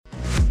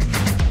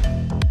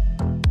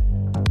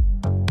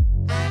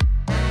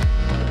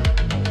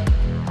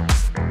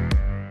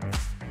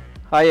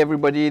Hi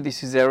everybody,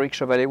 this is Eric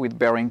Chevallet with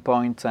Bearing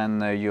Point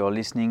and you're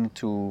listening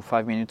to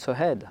 5 Minutes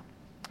Ahead.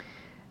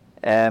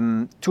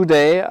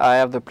 Today I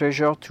have the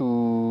pleasure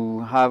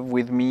to have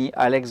with me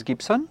Alex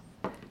Gibson.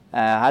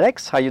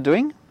 Alex, how are you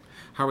doing?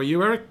 How are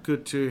you, Eric?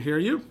 Good to hear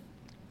you.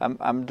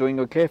 I'm doing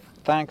okay,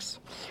 thanks.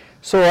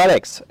 So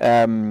Alex,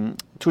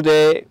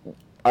 today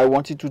I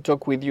wanted to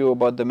talk with you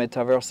about the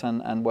Metaverse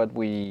and what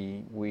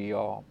we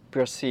are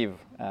perceive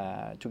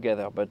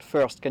together. But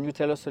first, can you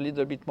tell us a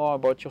little bit more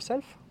about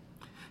yourself?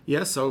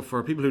 Yes, so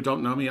for people who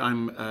don't know me,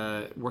 I'm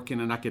working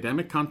in an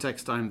academic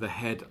context. I'm the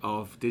head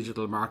of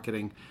digital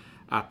marketing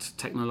at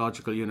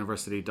Technological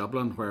University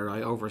Dublin, where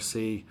I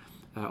oversee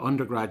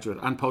undergraduate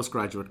and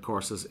postgraduate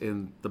courses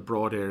in the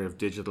broad area of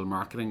digital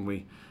marketing.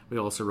 We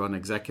also run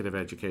executive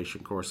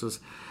education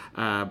courses.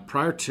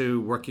 Prior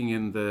to working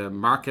in the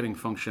marketing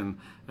function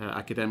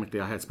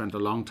academically, I had spent a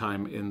long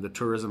time in the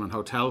tourism and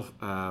hotel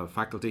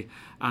faculty,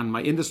 and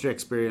my industry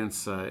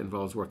experience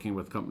involves working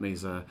with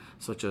companies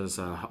such as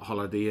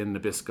Holiday Inn,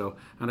 Nabisco,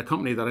 and a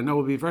company that I know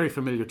will be very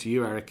familiar to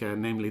you, Eric,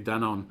 namely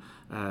Danone,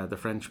 the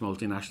French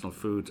multinational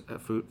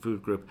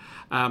food group.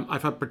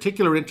 I've had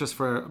particular interest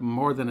for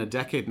more than a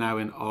decade now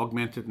in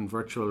augmented and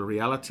virtual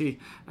reality,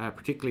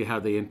 particularly how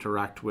they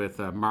interact with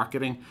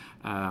marketing.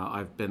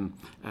 I've been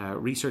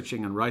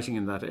researching and writing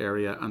in that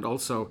area, and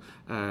also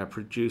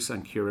produce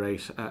and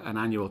curate an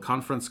annual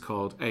conference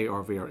called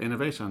AR/VR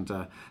Innovate,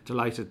 and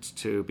delighted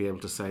to be able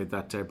to say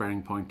that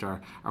Bearing Point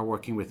are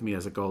working with me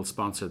as a gold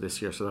sponsor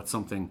this year. So that's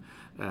something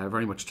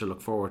very much to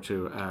look forward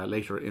to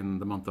later in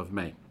the month of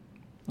May.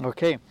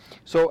 Okay,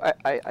 so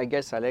I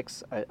guess,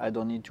 Alex, I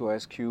don't need to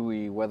ask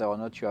you whether or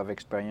not you have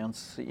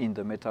experience in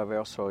the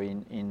Metaverse or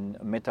in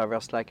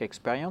Metaverse-like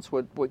experience.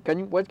 What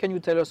can you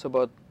tell us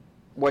about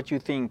what you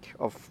think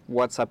of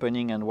what's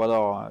happening and what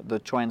are the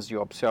trends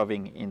you're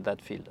observing in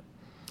that field?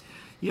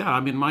 Yeah,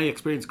 I mean, my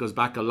experience goes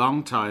back a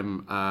long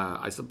time.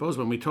 I suppose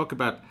when we talk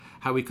about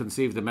how we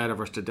conceive the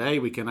metaverse today,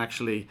 we can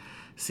actually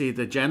see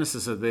the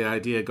genesis of the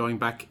idea going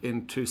back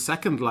into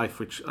Second Life,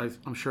 which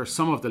I'm sure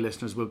some of the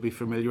listeners will be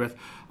familiar with.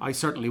 I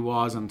certainly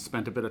was, and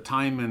spent a bit of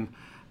time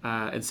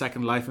in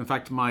Second Life. In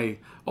fact, my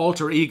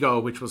alter ego,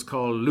 which was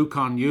called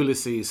Lucan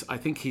Ulysses, I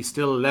think he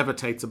still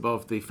levitates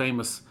above the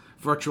famous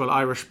virtual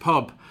Irish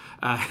pub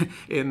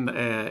in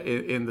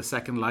the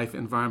Second Life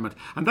environment.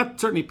 And that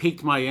certainly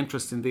piqued my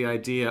interest in the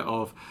idea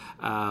of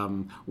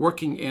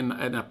working in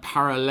a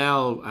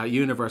parallel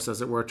universe,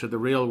 as it were, to the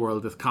real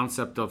world, the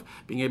concept of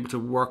being able to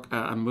work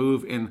and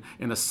move in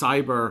a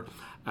cyber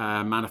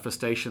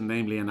manifestation,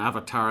 namely an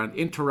avatar, and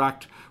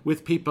interact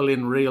with people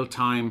in real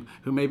time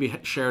who maybe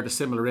shared a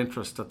similar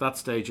interest. At that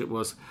stage, it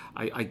was,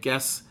 I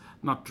guess,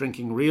 not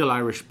drinking real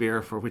Irish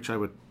beer, for which I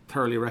would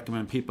thoroughly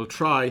recommend people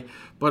try,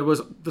 but it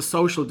was the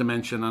social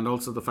dimension and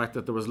also the fact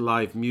that there was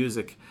live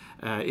music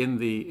in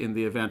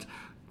the event.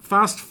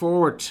 Fast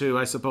forward to,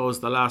 I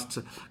suppose, the last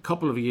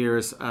couple of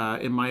years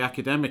in my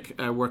academic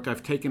work,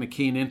 I've taken a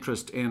keen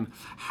interest in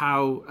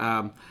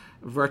how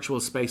virtual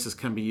spaces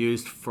can be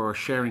used for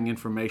sharing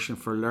information,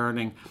 for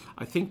learning.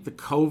 I think the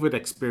COVID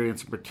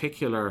experience in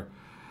particular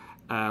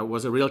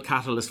was a real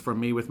catalyst for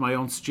me with my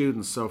own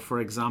students. So, for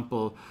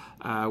example,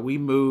 we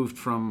moved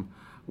from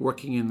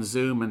working in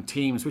Zoom and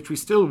Teams, which we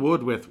still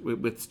would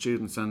with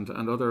students and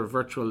other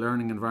virtual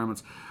learning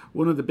environments.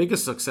 One of the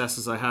biggest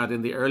successes I had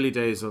in the early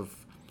days of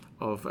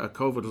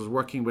COVID was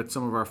working with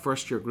some of our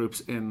first year groups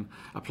in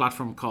a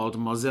platform called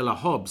Mozilla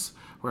Hubs,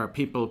 where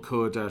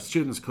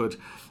students could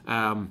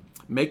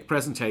make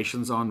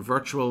presentations on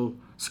virtual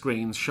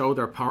screens, show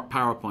their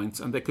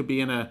PowerPoints, and they could be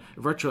in a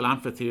virtual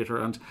amphitheater,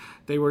 and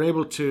they were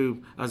able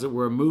to, as it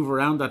were, move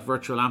around that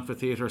virtual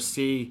amphitheater,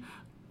 see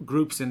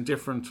groups in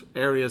different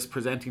areas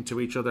presenting to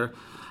each other.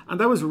 And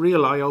that was a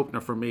real eye-opener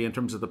for me in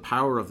terms of the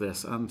power of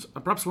this. And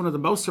perhaps one of the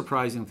most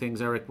surprising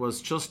things, Eric, was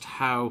just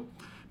how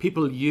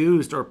people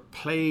used or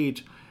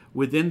played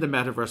within the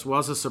metaverse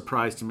was a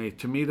surprise to me.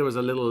 To me, there was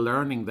a little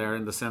learning there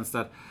in the sense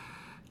that,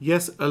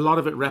 yes, a lot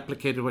of it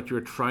replicated what you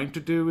were trying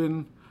to do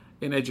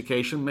in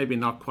education, maybe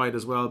not quite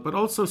as well, but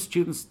also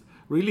students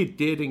really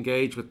did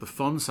engage with the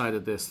fun side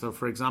of this. So,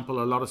 for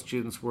example, a lot of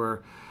students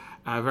were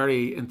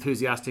very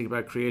enthusiastic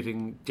about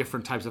creating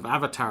different types of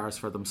avatars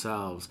for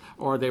themselves,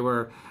 or they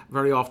were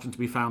very often to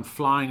be found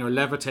flying or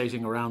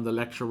levitating around the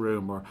lecture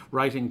room or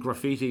writing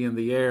graffiti in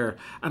the air.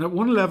 And at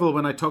one level,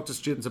 when I talked to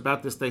students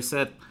about this, they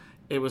said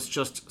it was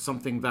just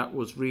something that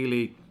was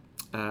really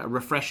a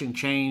refreshing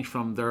change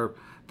from their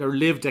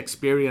lived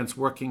experience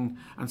working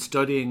and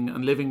studying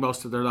and living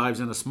most of their lives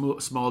in a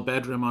small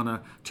bedroom on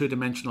a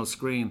two-dimensional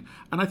screen.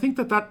 And I think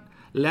that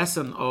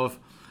lesson of,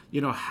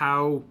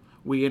 how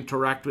we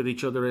interact with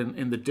each other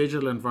in the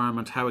digital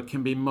environment, how it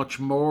can be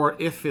much more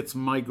if it's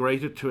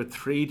migrated to a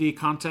 3D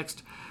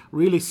context,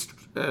 really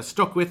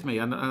stuck with me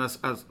and has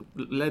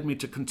led me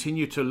to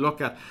continue to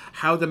look at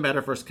how the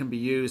metaverse can be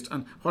used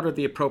and what are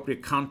the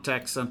appropriate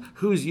contexts and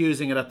who's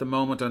using it at the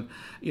moment, and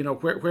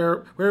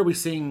where are we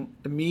seeing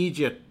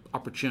immediate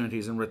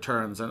opportunities and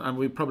returns, and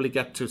we probably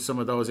get to some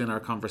of those in our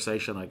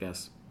conversation, I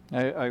guess.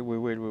 We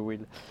will.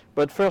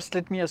 But first,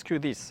 let me ask you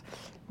this: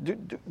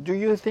 do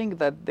you think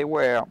that they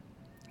were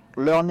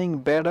learning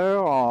better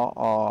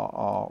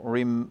or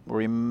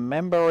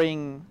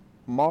remembering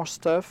more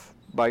stuff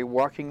by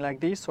working like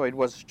this, or it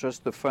was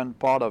just the fun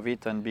part of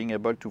it and being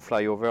able to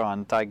fly over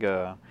and tag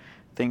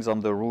things on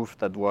the roof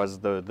that was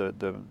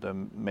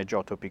the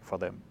major topic for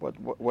them?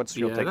 What's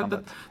your take on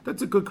that?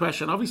 That's a good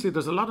question. Obviously,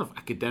 there's a lot of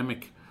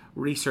academic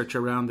research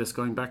around this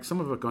going back, some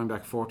of it going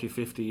back 40,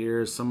 50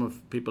 years. Some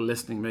of people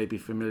listening may be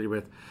familiar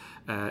with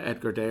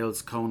Edgar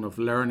Dale's cone of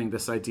learning,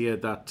 this idea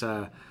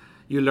that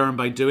you learn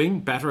by doing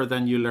better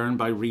than you learn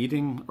by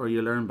reading or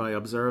you learn by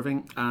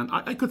observing. And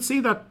I could see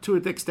that to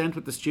an extent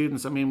with the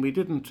students. I mean, we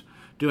didn't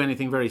do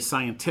anything very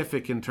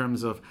scientific in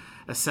terms of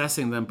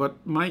assessing them,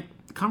 but my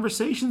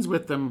conversations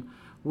with them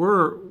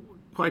were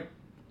quite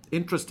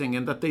interesting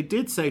in that they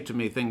did say to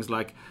me things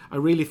like, I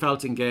really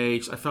felt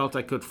engaged. I felt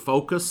I could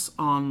focus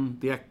on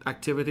the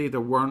activity. There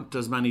weren't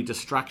as many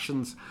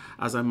distractions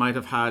as I might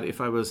have had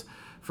if I was,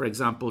 for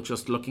example,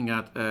 just looking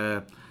at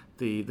the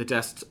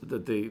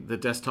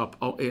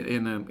desktop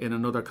in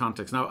another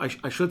context. Now,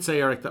 I should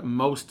say, Eric, that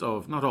most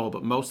of, not all,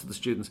 but most of the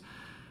students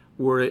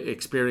were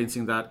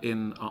experiencing that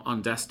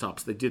on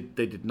desktops. They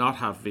did not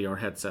have VR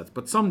headsets,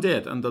 but some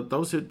did, and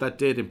those that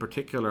did in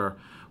particular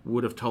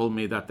would have told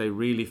me that they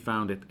really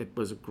found it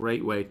was a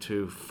great way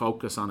to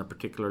focus on a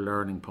particular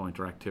learning point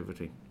or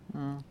activity.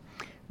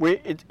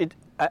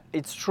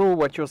 It's true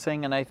what you're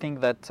saying, and I think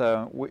that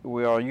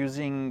we are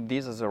using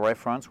this as a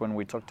reference when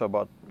we talk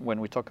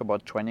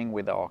about training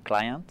with our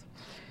client.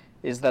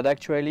 Is that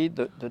actually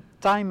the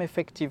time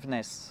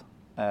effectiveness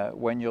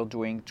when you're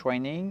doing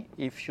training?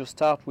 If you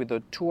start with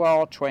a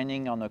 2-hour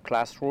training on a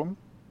classroom,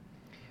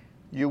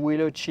 you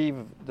will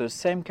achieve the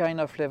same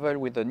kind of level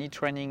with an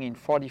e-training in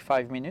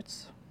 45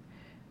 minutes.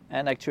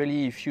 And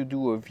actually, if you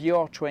do a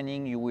VR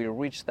training, you will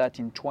reach that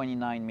in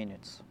 29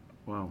 minutes.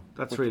 Wow,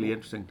 that's really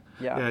interesting.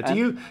 Yeah. Do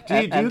you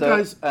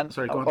guys?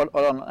 Sorry, go on. Hold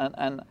on.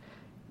 And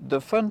the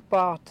fun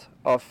part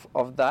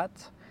of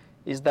that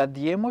is that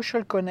the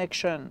emotional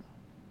connection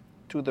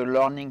to the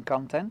learning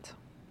content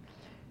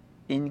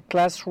in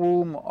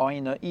classroom or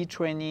in an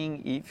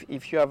e-training,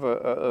 if you have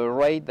a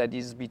rate that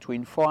is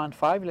between 4 and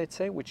 5, let's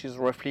say, which is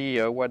roughly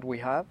what we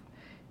have,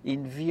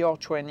 in VR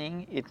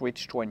training, it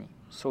reached 20.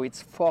 So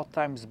it's 4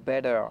 times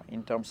better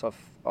in terms of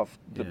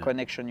the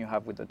connection you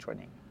have with the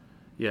training.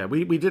 Yeah,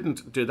 we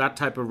didn't do that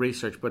type of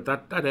research, but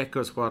that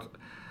echoes what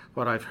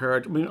I've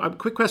heard. I mean, a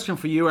quick question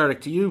for you,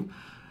 Eric. Do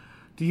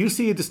you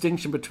see a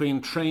distinction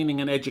between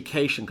training and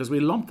education? Because we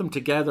lump them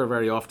together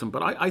very often,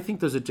 but I think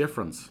there's a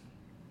difference.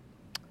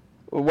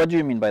 What do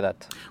you mean by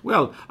that?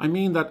 Well, I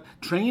mean that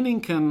training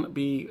can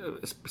be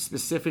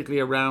specifically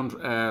around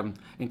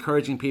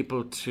encouraging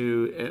people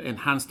to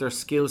enhance their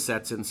skill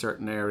sets in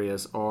certain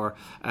areas or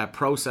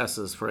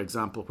processes, for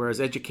example,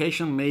 whereas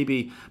education may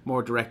be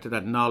more directed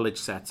at knowledge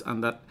sets,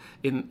 and that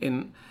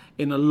in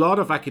a lot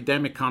of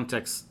academic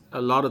contexts, a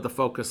lot of the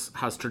focus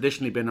has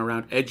traditionally been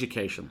around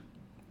education.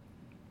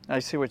 I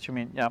see what you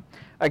mean, yeah.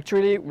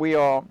 Actually,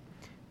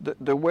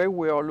 the way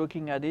we are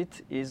looking at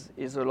it is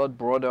a lot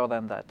broader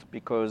than that,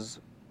 because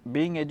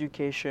being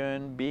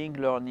education, being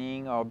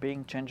learning, or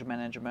being change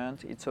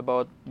management, it's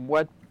about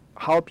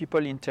how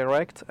people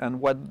interact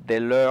and what they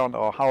learn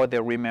or how they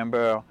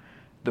remember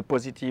the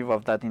positive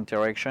of that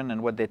interaction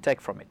and what they take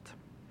from it.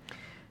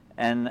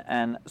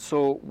 And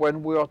so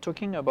when we are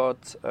talking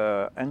about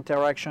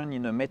interaction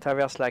in a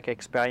metaverse-like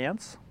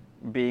experience,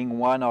 being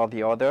one or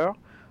the other,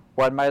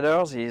 what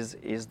matters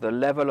is the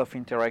level of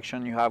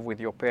interaction you have with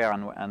your peer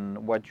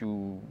and what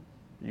you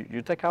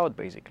take out,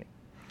 basically.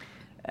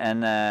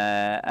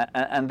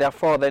 And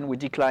therefore, then we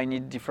decline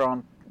it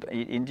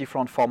in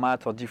different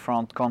format or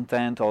different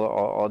content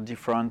or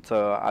different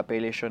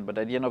appellation. But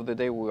at the end of the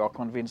day, we are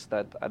convinced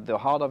that at the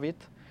heart of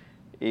it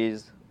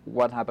is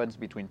what happens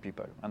between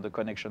people and the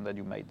connection that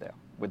you made there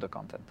with the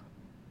content.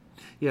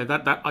 Yeah,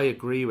 that I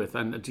agree with.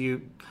 And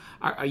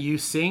are you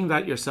seeing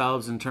that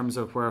yourselves in terms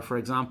of where, for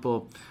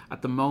example,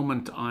 at the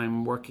moment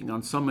I'm working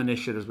on some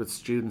initiatives with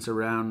students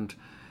around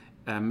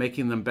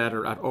making them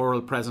better at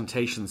oral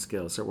presentation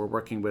skills. So we're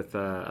working with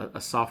a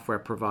software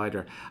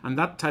provider, and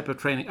that type of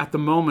training at the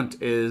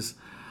moment is,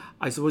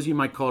 I suppose you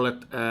might call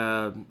it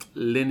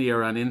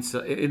linear and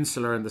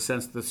insular, in the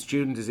sense that the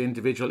student is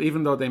individual,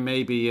 even though they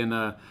may be in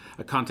a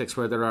context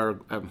where there are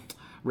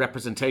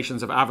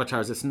representations of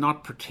avatars. It's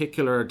not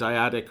particular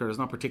dyadic, or there's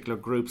not particular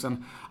groups.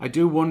 And I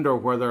do wonder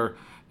whether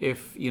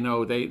if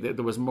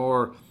there was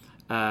more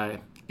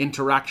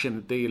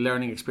interaction, the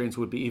learning experience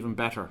would be even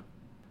better.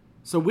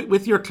 So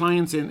with your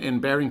clients in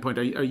Bearing Point,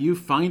 are you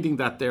finding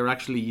that they're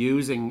actually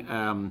using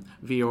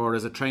VR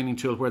as a training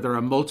tool where there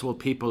are multiple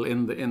people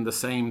in the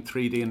same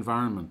 3D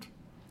environment?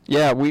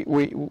 Yeah,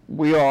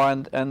 we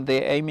are, and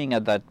they're aiming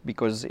at that,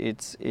 because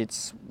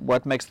it's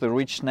what makes the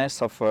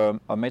richness of a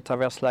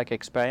metaverse-like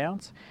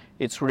experience.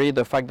 It's really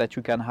the fact that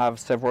you can have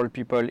several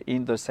people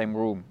in the same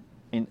room,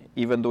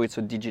 even though it's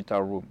a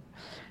digital room.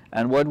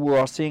 And what we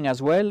are seeing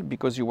as well,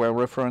 because you were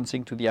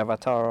referencing to the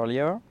avatar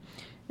earlier,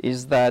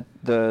 is that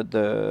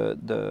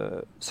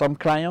some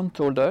client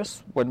told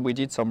us when we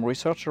did some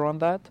research around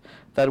that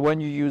when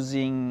you're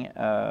using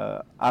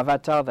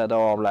avatar that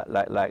are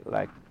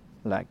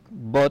like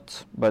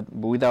bot but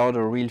without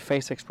a real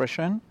face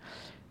expression,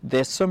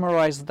 they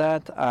summarize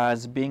that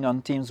as being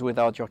on Teams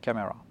without your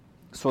camera.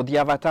 So the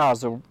avatar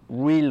has a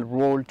real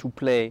role to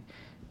play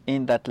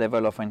in that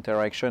level of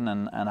interaction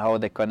and how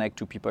they connect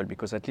to people,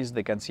 because at least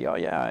they can see, oh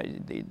yeah,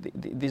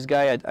 this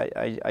guy,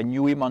 I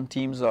knew him on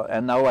Teams,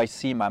 and now I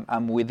see him,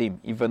 I'm with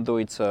him, even though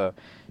it's a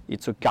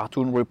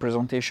cartoon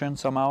representation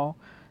somehow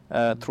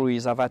through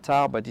his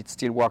avatar, but it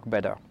still works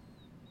better.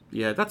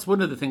 Yeah, that's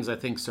one of the things I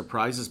think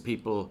surprises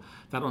people,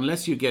 that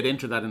unless you get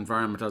into that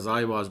environment, as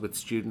I was with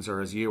students or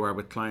as you are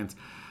with clients,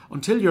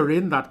 until you're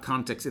in that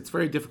context, it's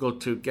very difficult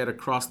to get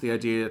across the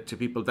idea to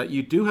people that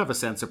you do have a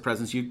sense of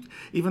presence. You,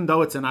 even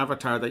though it's an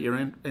avatar that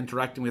you're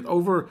interacting with,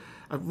 over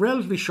a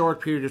relatively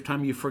short period of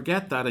time, you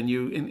forget that and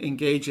you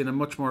engage in a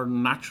much more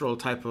natural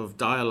type of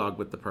dialogue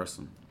with the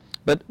person.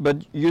 But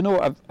you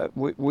know,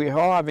 we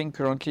are having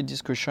currently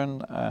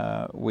discussion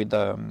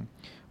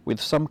with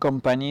some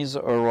companies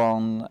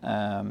around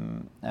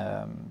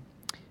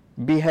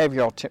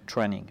behavior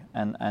training,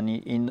 and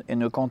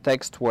in a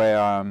context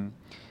where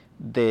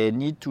they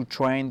need to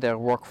train their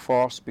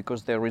workforce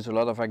because there is a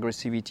lot of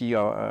aggressivity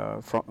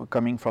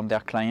coming from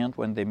their client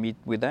when they meet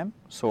with them.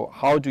 So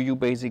how do you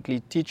basically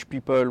teach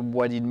people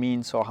what it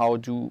means, or how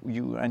do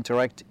you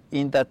interact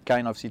in that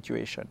kind of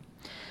situation?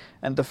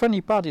 And the funny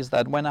part is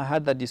that when I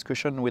had that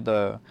discussion with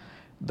the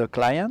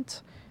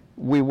client,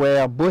 we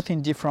were both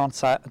in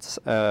different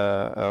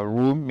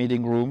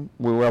meeting room.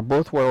 We were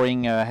both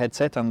wearing a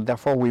headset, and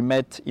therefore we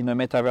met in a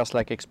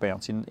metaverse-like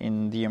experience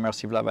in the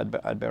immersive lab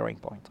at Bearing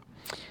Point.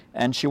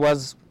 And she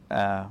was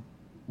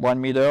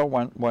 1 meter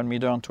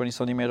and 20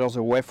 centimeters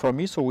away from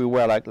me, so we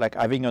were like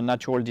having a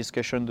natural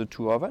discussion, the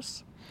two of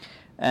us.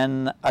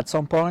 And at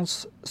some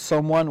points,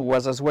 someone who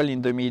was as well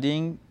in the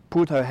meeting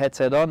put her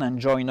headset on and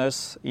joined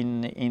us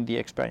in the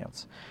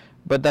experience.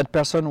 But that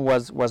person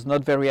was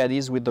not very at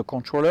ease with the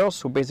controller,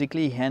 so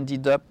basically he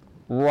ended up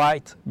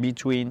right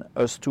between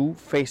us two,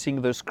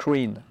 facing the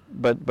screen,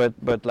 but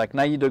like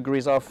 90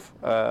 degrees off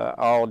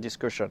our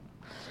discussion.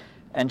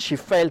 And she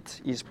felt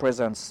his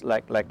presence,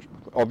 like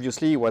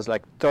obviously he was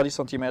like 30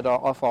 centimeters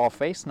off our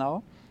face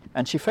now,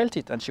 and she felt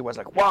it, and she was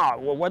like, wow,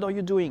 what are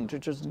you doing?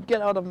 Just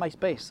get out of my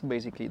space,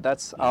 basically.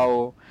 That's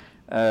how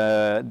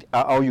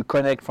you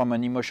connect from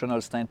an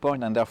emotional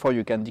standpoint, and therefore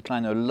you can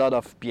decline a lot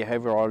of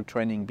behavioral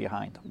training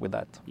behind with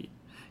that.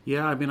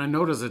 Yeah, I mean, I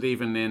notice it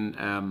even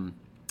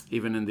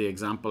in the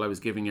example I was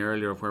giving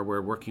earlier, where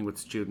we're working with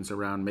students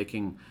around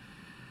making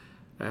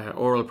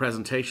oral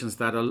presentations,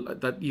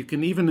 that you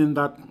can, even in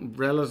that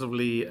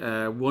relatively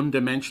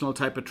one-dimensional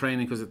type of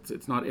training, because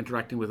it's not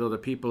interacting with other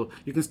people,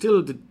 you can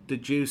still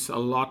deduce a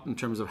lot in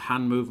terms of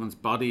hand movements,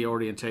 body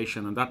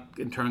orientation, and that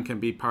in turn can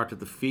be part of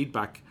the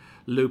feedback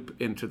loop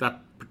into that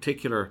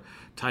particular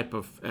type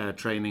of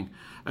training.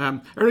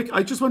 Eric,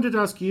 I just wanted to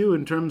ask you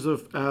in terms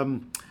of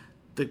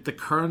the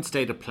current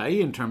state of play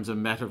in terms of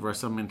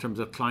Metaverse, in terms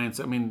of clients.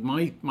 I mean,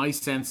 my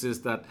sense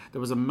is that there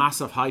was a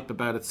massive hype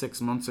about it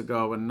 6 months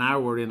ago, and now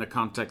we're in a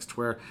context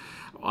where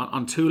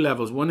on two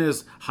levels. One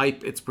is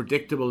hype. It's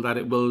predictable that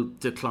it will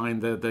decline.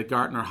 The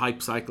Gartner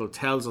hype cycle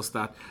tells us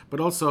that. But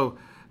also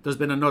there's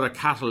been another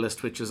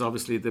catalyst, which is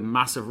obviously the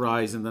massive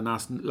rise in the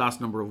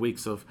last number of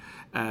weeks of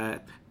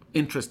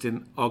interest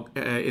in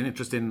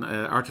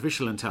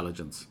artificial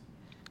intelligence.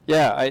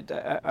 Yeah,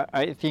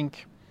 I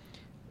think.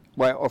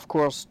 Well, of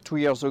course, 2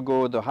 years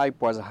ago the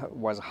hype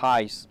was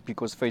high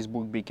because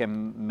Facebook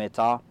became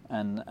Meta,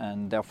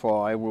 and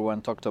therefore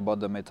everyone talked about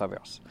the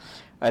metaverse.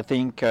 I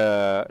think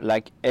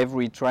like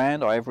every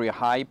trend or every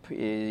hype,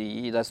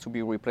 it has to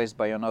be replaced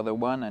by another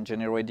one, and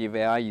generative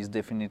AI is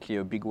definitely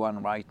a big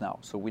one right now.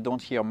 So we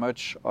don't hear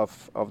much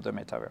of the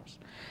metaverse.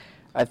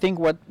 I think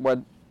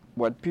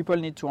what people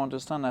need to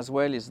understand as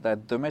well is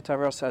that the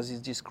metaverse, as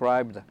is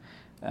described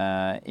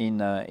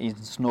in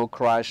Snow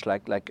Crash,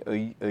 like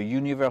a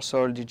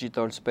universal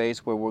digital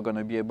space where we're going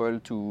to be able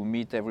to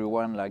meet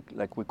everyone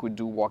like we could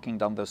do walking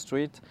down the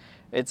street,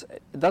 it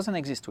doesn't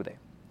exist today.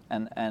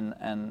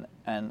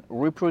 And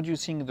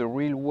reproducing the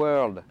real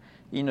world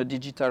in a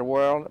digital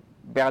world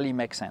barely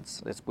makes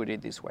sense, let's put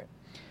it this way.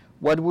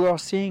 What we are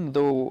seeing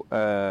though,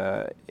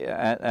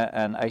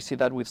 and I see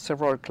that with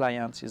several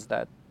clients, is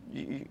that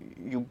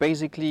you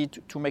basically,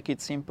 to make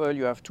it simple,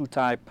 you have two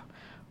types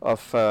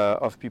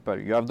of people.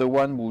 You have the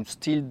one who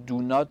still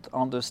do not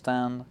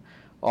understand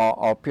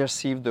or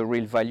perceive the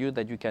real value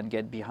that you can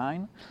get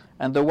behind,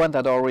 and the one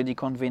that are already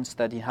convinced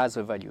that it has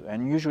a value.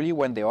 And usually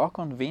when they are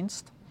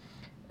convinced,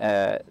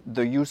 the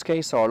use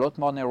case are a lot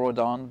more narrowed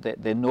down.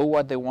 They know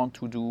what they want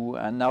to do,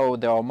 and now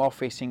they are more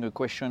facing a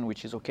question,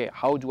 which is, okay,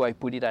 how do I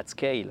put it at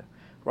scale,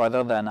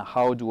 rather than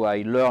how do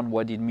I learn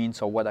what it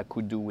means or what I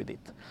could do with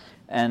it.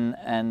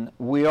 And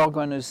we are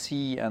going to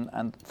see,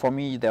 and for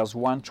me there's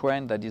one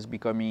trend that is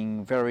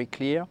becoming very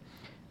clear,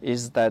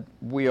 is that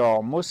we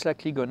are most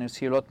likely going to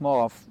see a lot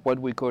more of what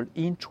we call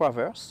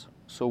intraverse,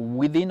 so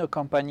within a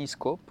company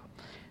scope,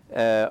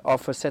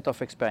 of a set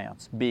of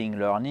experience, being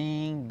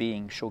learning,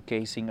 being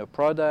showcasing a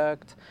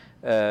product,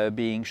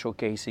 being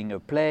showcasing a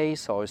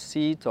place or a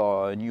seat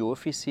or new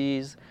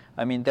offices.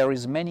 I mean, there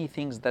is many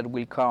things that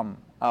will come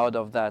out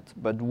of that,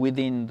 but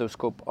within the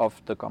scope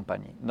of the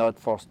company, not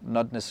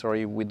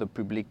necessarily with the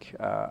public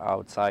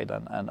outside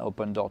and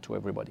open door to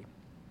everybody.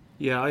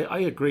 Yeah, I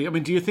agree. I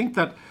mean, do you think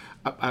that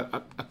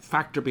a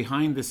factor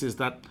behind this is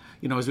that,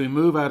 as we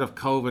move out of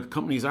COVID,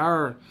 companies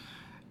are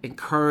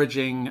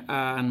encouraging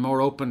and more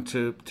open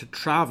to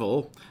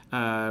travel,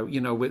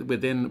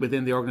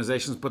 within the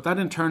organizations, but that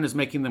in turn is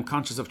making them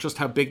conscious of just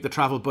how big the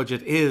travel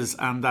budget is,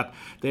 and that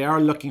they are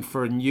looking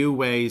for new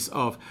ways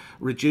of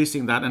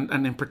reducing that,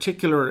 and in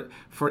particular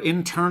for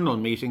internal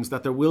meetings,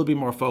 that there will be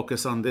more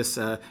focus on this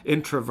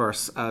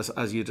introverse,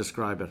 as you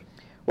describe it.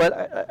 Well,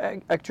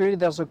 actually,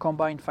 there's a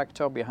combined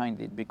factor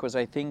behind it, because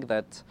I think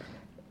that,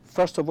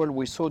 first of all,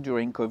 we saw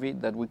during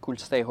COVID that we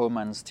could stay home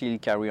and still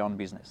carry on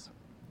business.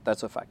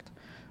 That's a fact.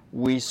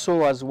 We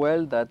saw as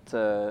well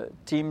that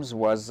Teams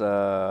was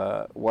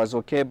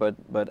okay, but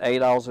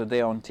 8 hours a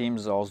day on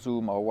Teams or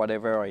Zoom or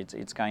whatever,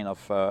 it's kind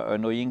of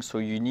annoying. So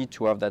you need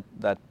to have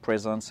that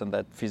presence and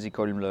that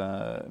physical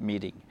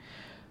meeting.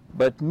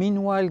 But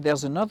meanwhile,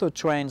 there's another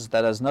trend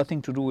that has nothing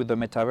to do with the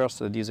metaverse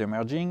that is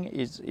emerging,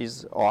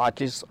 or at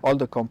least all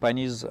the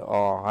companies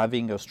are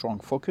having a strong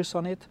focus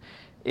on it.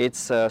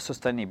 It's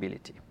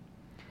sustainability.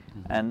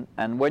 Mm-hmm.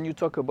 And when you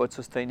talk about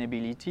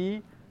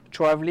sustainability,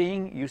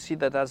 traveling, you see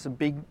that has a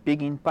big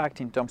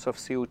impact in terms of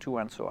CO2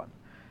 and so on.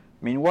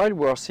 Meanwhile,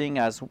 we're seeing,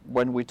 as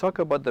when we talk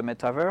about the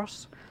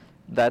metaverse,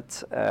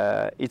 that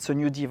it's a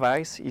new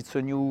device, it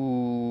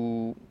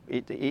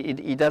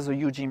has a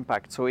huge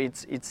impact. So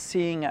it's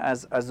seen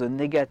as a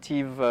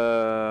negative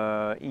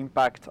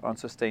impact on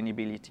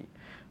sustainability.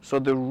 So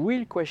the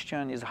real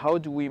question is, how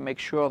do we make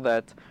sure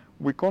that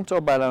we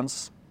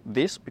counterbalance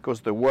this,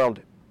 because the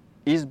world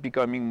is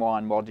becoming more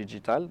and more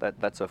digital.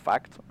 That's a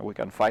fact. We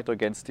can fight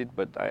against it,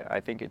 but I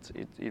think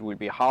it will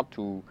be hard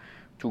to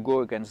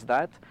go against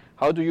that.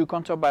 How do you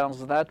counterbalance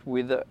that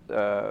with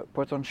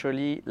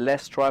potentially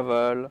less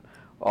travel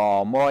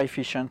or more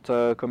efficient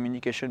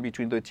communication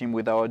between the team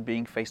without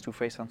being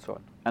face-to-face and so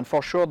on? And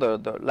for sure,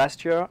 the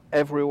last year,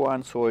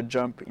 everyone saw a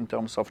jump in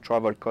terms of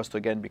travel cost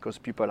again, because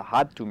people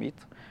had to meet.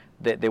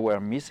 They were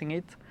missing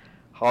it.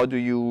 How do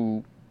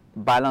you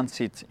balance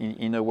it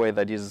in a way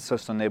that is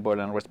sustainable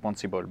and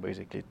responsible,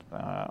 basically,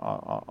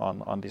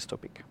 on this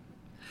topic?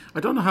 I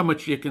don't know how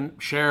much you can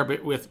share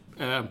with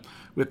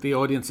the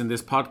audience in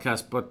this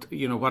podcast, but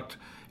what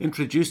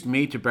introduced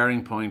me to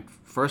Bearing Point,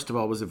 first of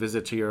all, was a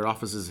visit to your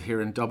offices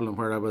here in Dublin,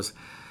 where I was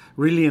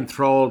really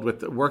enthralled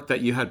with the work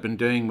that you had been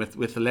doing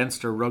with the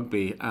Leinster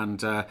Rugby.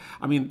 And I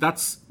mean,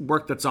 that's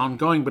work that's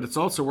ongoing, but it's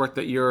also work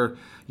that you're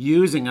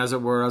using, as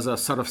it were, as a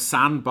sort of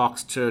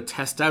sandbox to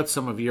test out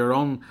some of your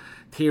own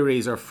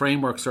theories or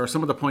frameworks, or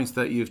some of the points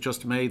that you've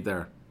just made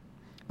there.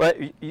 Well,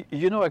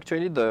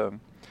 actually, the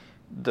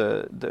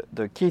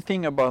key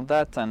thing about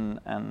that, and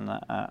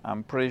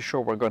I'm pretty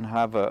sure we're going to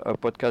have a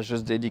podcast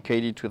just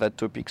dedicated to that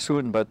topic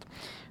soon, but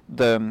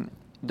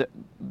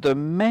the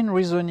main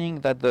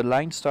reasoning that the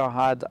Leinster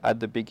had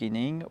at the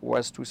beginning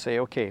was to say,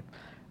 okay,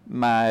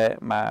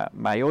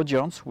 my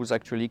audience who's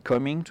actually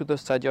coming to the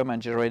stadium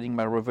and generating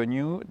my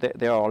revenue,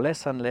 they are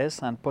less and less,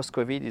 and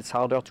post-COVID it's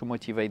harder to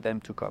motivate them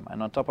to come.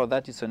 And on top of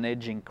that, it's an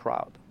aging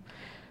crowd.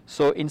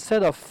 So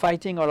instead of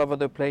fighting all over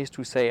the place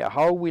to say,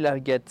 how will I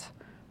get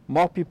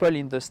more people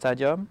in the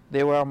stadium,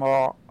 they were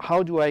more,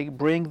 how do I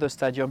bring the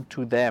stadium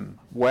to them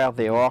where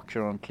they are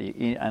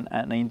currently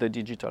and in the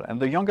digital? And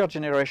the younger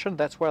generation,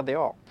 that's where they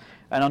are.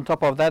 And on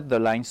top of that, the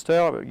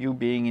Leinster, you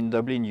being in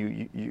Dublin,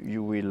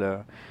 you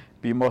will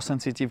be more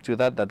sensitive to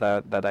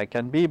that I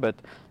can be, but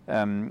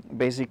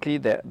basically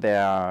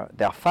they're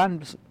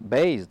fan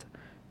based.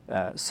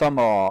 Some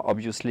are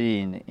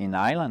obviously in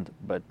Ireland,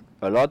 but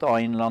a lot are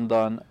in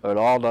London, a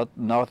lot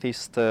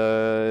northeast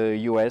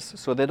US,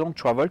 so they don't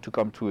travel to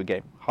come to a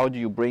game. How do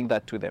you bring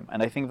that to them?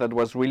 And I think that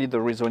was really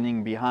the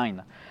reasoning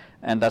behind.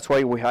 And that's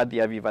why we had the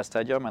Aviva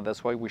Stadium, and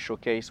that's why we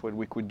showcased what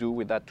we could do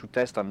with that to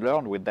test and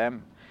learn with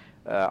them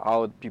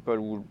how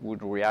people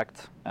would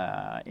react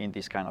in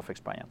this kind of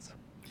experience.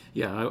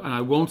 Yeah, and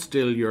I won't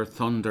steal your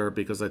thunder,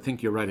 because I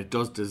think you're right, it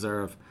does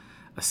deserve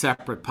a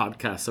separate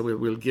podcast. So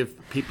we'll give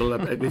people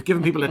we've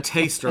given people a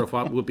taster of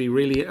what will be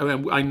really,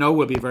 I know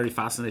will be a very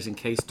fascinating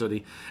case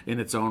study in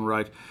its own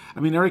right.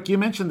 I mean, Eric, you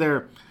mentioned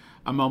there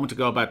a moment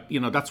ago about,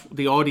 that's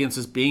the audience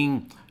as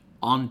being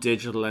on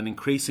digital and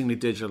increasingly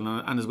digital.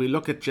 And as we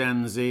look at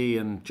Gen Z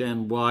and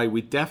Gen Y,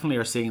 we definitely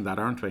are seeing that,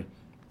 aren't we?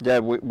 Yeah,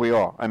 we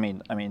are. I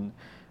mean,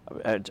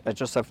 I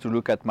just have to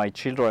look at my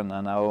children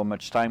and how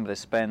much time they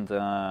spend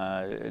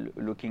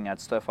looking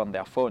at stuff on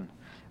their phone.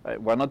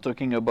 We're not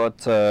talking about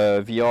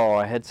VR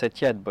or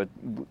headset yet, but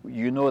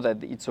you know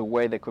that it's a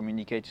way they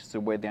communicate, it's the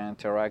way they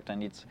interact,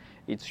 and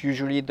it's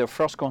usually the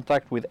first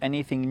contact with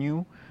anything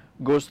new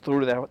goes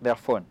through their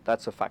phone.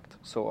 That's a fact.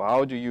 So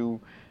how do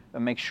you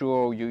make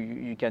sure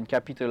you can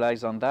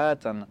capitalize on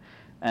that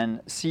and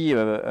see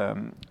a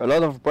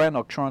lot of brands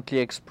are currently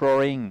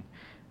exploring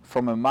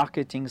from a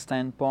marketing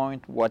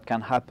standpoint, what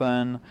can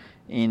happen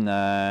in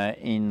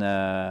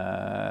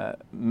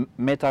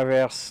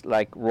metaverse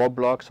like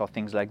Roblox or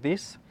things like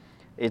this,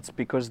 it's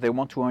because they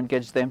want to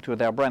engage them to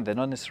their brand. They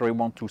don't necessarily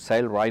want to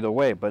sell right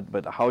away,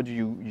 but how do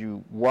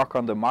you work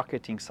on the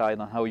marketing side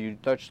and how you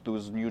touch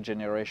those new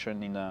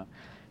generation in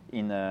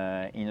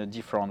a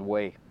different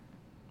way?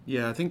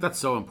 Yeah, I think that's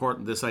so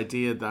important, this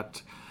idea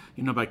that,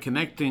 by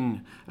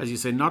connecting, as you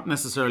say, not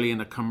necessarily in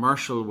a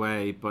commercial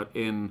way, but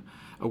in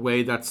a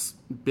way that's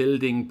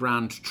building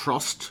brand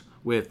trust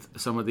with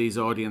some of these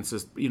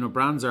audiences.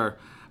 Brands are,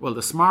 well,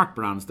 the smart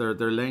brands, they're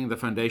laying the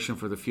foundation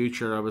for the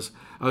future. I was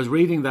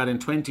reading that in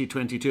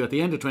 2022, at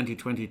the end of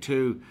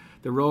 2022,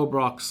 the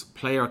Roblox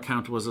player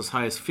count was as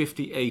high as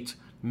 58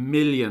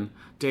 million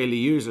daily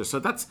users. So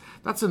that's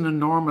an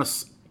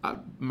enormous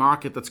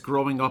market that's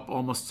growing up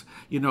almost,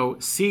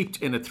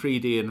 seeped in a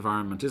 3D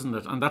environment, isn't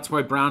it? And that's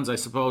why brands, I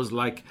suppose,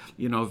 like,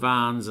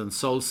 Vans and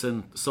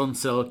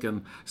Sunsilk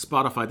and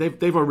Spotify,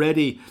 they've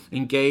already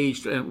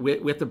engaged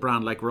with the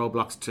brand like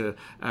Roblox to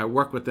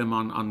work with them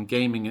on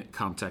gaming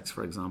context,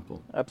 for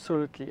example.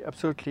 Absolutely.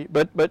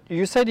 But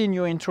you said in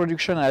your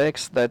introduction,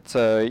 Alex, that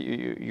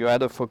you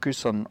had a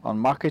focus on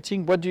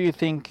marketing. What do you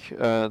think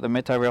the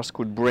metaverse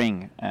could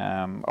bring,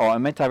 or a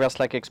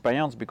metaverse-like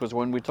experience? Because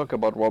when we talk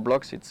about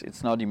Roblox,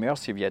 it's not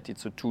immersive yet.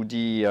 It's a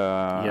 2D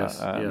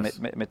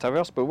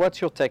metaverse. But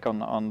what's your take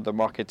on the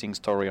marketing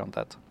story on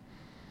that?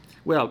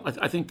 Well,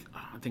 I think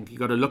you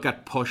got to look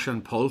at push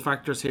and pull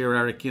factors here,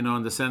 Eric. In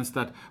the sense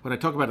that when I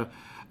talk about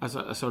as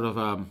a sort of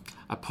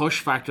a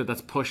push factor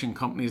that's pushing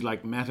companies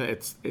like Meta,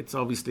 it's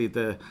obviously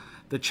the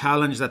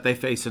challenge that they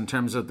face in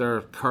terms of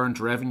their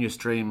current revenue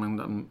stream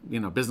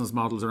and business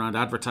models around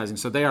advertising.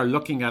 So they are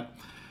looking at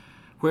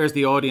where's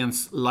the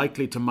audience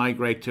likely to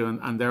migrate to,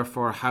 and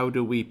therefore how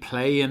do we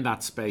play in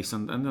that space?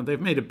 And they've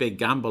made a big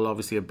gamble,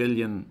 obviously $1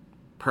 billion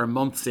per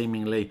month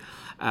seemingly,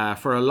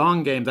 for a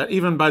long game that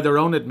even by their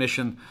own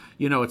admission,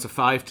 it's a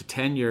 5 to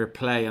 10 year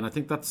play. And I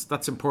think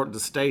that's important to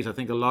state. I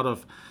think a lot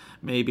of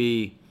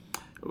maybe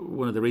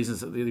one of the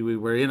reasons that we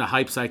were in a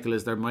hype cycle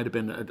is there might have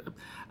been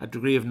a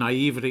degree of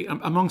naivety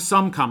among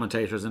some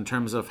commentators in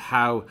terms of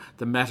how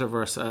the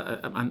metaverse,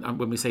 and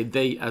when we say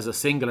they as a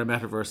singular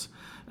metaverse,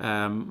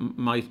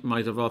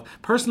 might evolve.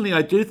 Personally,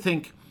 I do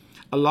think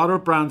a lot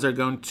of brands are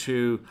going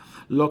to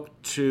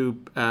look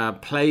to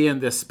play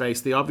in this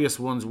space. The obvious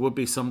ones would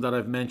be some that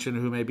I've mentioned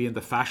who may be in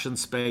the fashion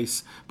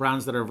space,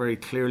 brands that are very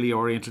clearly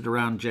oriented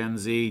around Gen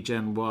Z,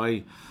 Gen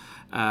Y,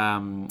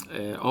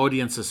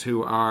 audiences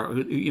who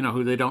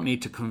they don't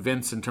need to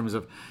convince in terms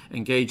of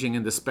engaging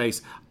in the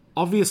space.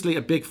 Obviously,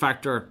 a big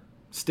factor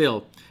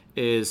still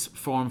is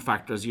form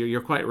factors.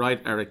 You're quite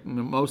right, Eric.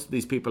 Most of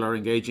these people are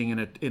engaging in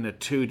a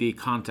 2D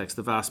context,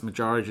 the vast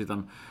majority of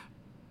them.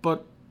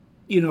 But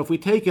if we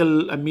take a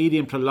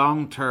medium to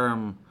long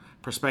term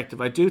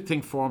perspective, I do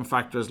think form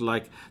factors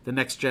like the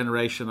next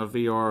generation of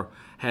VR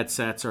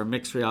headsets or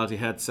mixed reality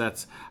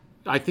headsets,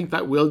 I think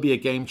that will be a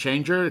game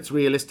changer. It's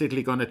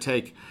realistically going to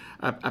take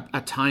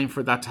a time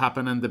for that to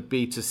happen in the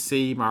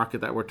B2C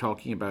market that we're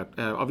talking about.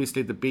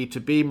 Obviously, the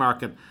B2B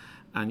market,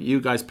 and you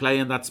guys play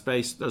in that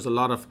space, there's a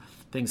lot of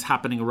things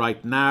happening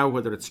right now,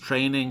 whether it's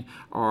training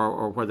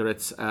or whether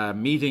it's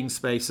meeting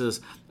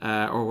spaces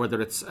or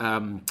whether it's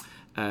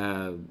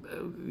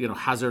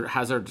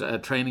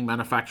hazard training,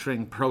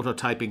 manufacturing,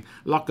 prototyping,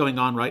 a lot going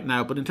on right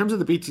now. But in terms of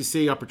the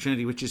B2C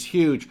opportunity, which is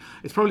huge,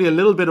 it's probably a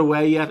little bit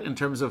away yet in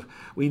terms of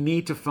we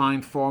need to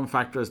find form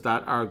factors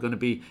that are going to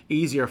be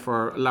easier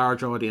for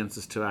large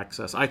audiences to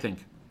access, I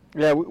think.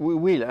 Yeah, we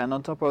will. And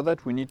on top of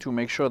that, we need to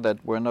make sure that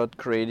we're not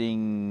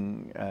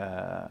creating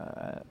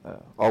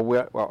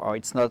or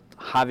it's not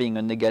having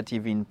a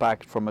negative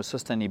impact from a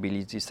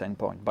sustainability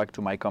standpoint. Back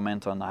to my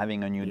comment on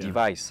having a new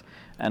device.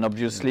 And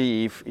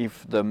obviously,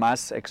 if the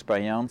mass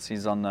experience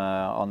is on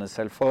a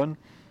cell phone,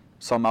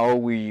 somehow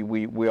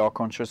we are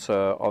conscious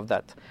of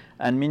that.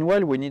 And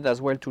meanwhile, we need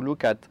as well to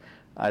look at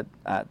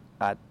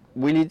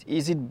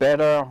is it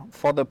better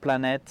for the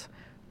planet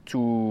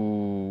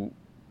to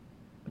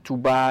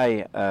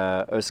buy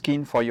a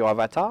skin for your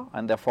avatar,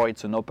 and therefore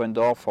it's an open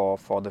door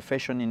for the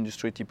fashion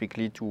industry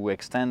typically to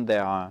extend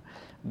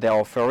their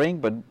offering,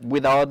 but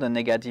without a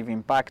negative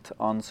impact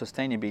on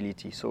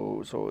sustainability.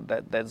 So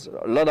there's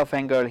a lot of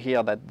angle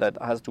here that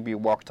has to be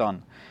worked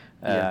on,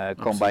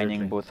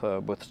 combining both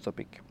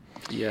topics.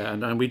 Yeah,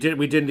 and we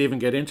didn't even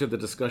get into the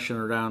discussion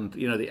around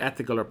the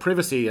ethical or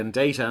privacy and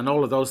data, and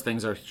all of those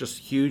things are just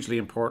hugely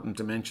important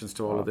dimensions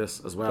to all of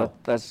this as well.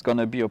 That's going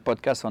to be a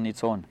podcast on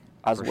its own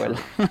as well.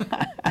 Sure.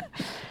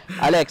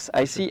 Alex,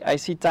 I see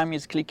time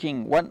is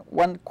clicking.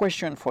 One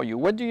question for you.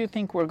 What do you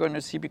think we're going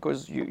to see?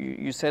 Because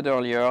you said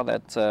earlier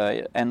that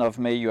end of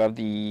May you have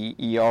the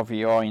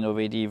VR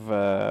Innovative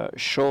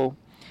show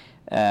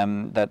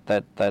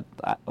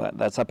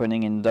that's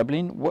happening in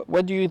Dublin.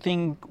 What do you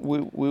think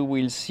we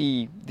will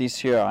see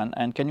this year?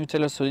 And can you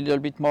tell us a little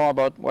bit more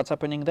about what's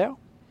happening there?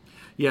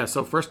 Yeah,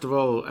 so first of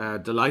all,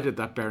 delighted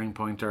that Bearing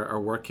Point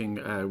are working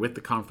with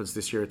the conference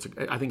this year.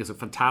 I think it's a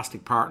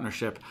fantastic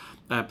partnership.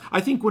 I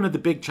think one of the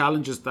big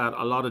challenges that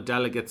a lot of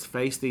delegates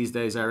face these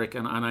days, Eric,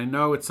 and I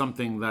know it's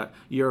something that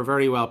you're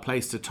very well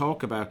placed to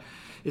talk about,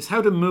 is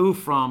how to move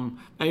from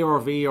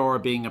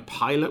AR/VR being a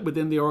pilot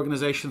within the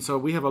organization. So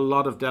we have a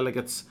lot of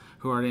delegates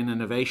who are in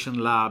innovation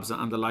labs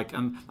and the like.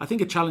 And I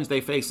think a challenge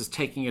they face is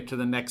taking it to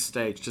the next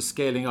stage, to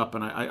scaling up.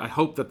 And I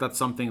hope that that's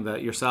something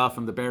that yourself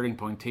and the Bearing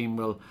Point team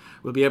will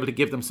be able to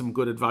give them some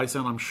good advice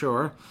on, I'm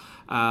sure.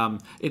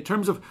 In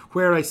terms of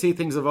where I see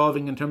things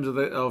evolving in terms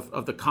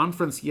of the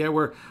conference, yeah,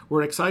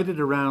 we're excited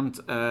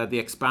around the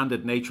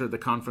expanded nature of the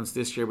conference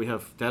this year. We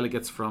have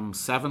delegates from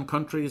 7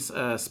 countries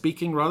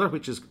speaking, rather,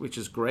 which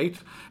is great,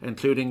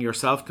 including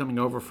yourself coming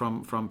over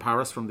from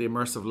Paris, from the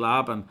Immersive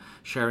Lab, and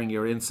sharing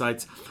your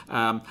insights.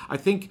 I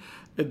think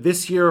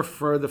this year,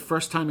 for the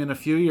first time in a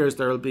few years,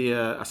 there will be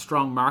a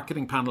strong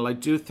marketing panel. I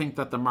do think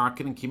that the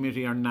marketing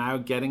community are now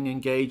getting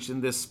engaged in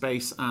this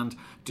space, and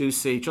do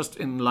see, just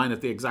in line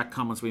with the exact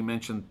comments we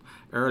mentioned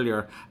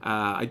earlier,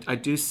 I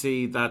do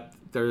see that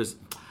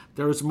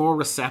there's more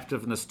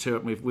receptiveness to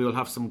it. We will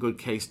have some good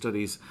case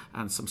studies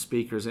and some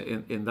speakers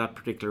in that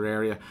particular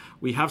area.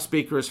 We have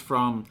speakers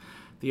from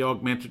the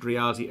Augmented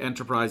Reality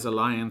Enterprise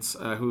Alliance,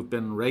 who've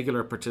been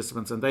regular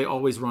participants, and they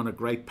always run a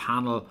great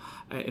panel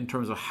in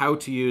terms of how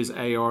to use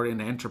AR in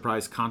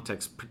enterprise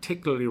context,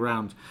 particularly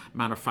around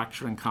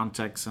manufacturing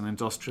contexts and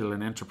industrial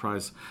and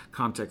enterprise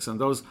contexts. And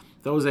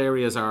those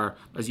areas are,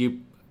 as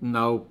you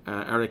know,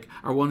 Eric,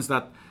 are ones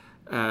that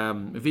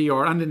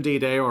VR and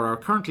indeed AR are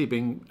currently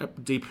being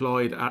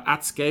deployed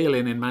at scale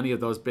in many of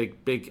those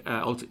big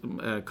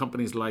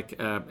companies like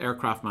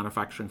aircraft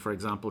manufacturing, for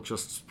example,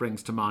 just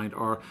springs to mind,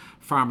 or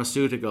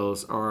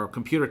pharmaceuticals or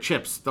computer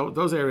chips.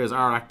 Those areas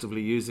are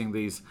actively using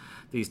these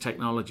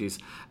technologies.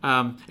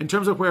 In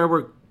terms of where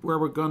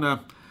we're going to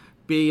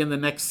be in the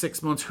next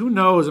 6 months, who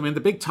knows? I mean,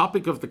 the big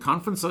topic of the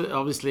conference,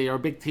 obviously, our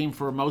big theme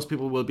for most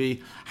people will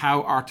be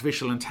how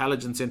artificial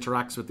intelligence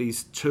interacts with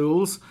these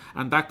tools,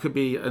 and that could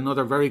be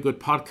another very good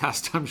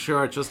podcast, I'm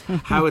sure. Just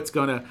how it's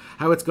going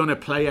to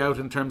play out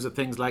in terms of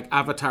things like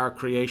avatar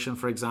creation,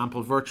 for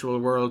example, virtual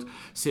world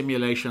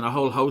simulation, a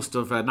whole host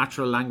of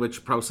natural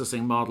language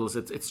processing models.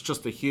 It's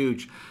just a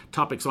huge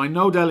topic. So I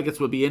know delegates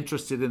will be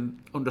interested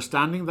in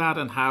understanding that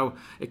and how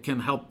it can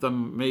help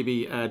them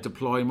maybe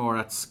deploy more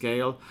at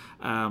scale.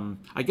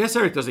 I guess,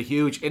 Eric, there's a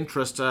huge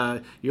interest.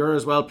 You're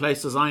as well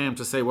placed as I am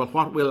to say, well,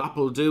 what will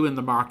Apple do in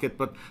the market?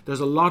 But there's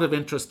a lot of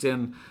interest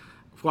in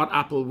what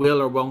Apple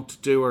will or won't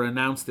do or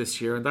announce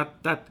this year, and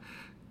that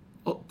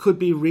could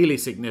be really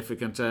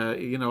significant.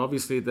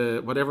 Obviously,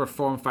 whatever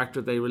form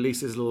factor they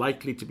release is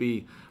likely to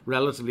be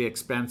relatively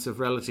expensive,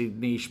 relatively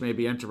niche,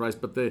 maybe enterprise.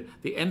 But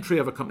the entry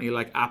of a company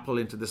like Apple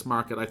into this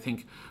market, I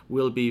think,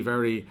 will be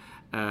very,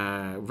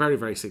 very,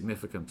 very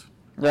significant.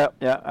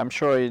 Yeah, I'm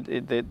sure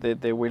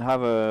they will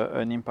have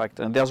an impact.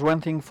 And there's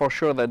one thing for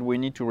sure that we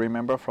need to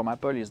remember from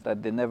Apple is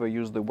that they never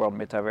use the word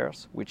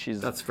metaverse, which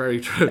is... That's very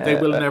true. They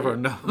will never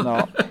know.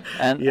 No.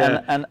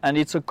 And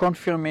it's a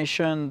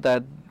confirmation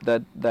that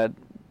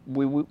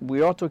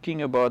we are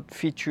talking about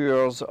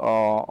features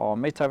or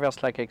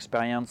metaverse-like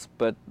experience,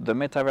 but the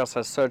metaverse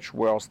as such,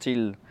 we're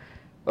still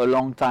a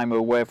long time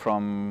away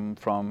from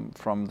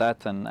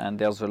that, and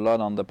there's a lot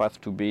on the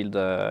path to build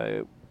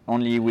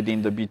only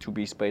within the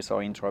B2B space or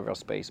intraverse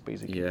space,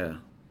 basically.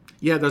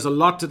 Yeah, there's a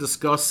lot to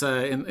discuss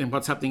in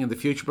what's happening in the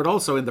future, but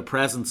also in the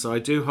present. So I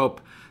do hope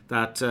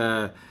that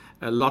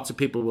lots of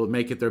people will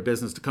make it their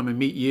business to come and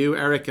meet you,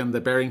 Eric, and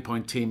the Bearing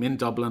Point team in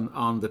Dublin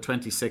on the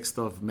 26th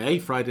of May,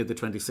 Friday the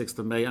 26th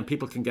of May, and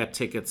people can get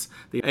tickets,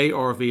 the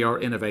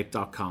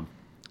arvrinnovate.com.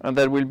 And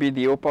that will be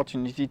the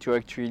opportunity to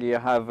actually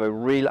have a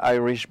real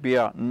Irish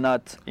beer,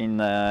 not in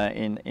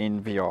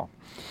VR.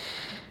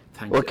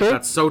 Okay.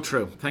 That's so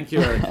true. Thank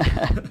you, Eric.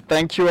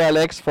 Thank you,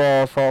 Alex,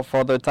 for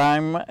the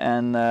time,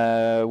 and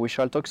we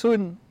shall talk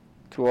soon.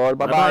 To all,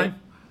 bye-bye.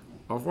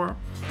 Au revoir.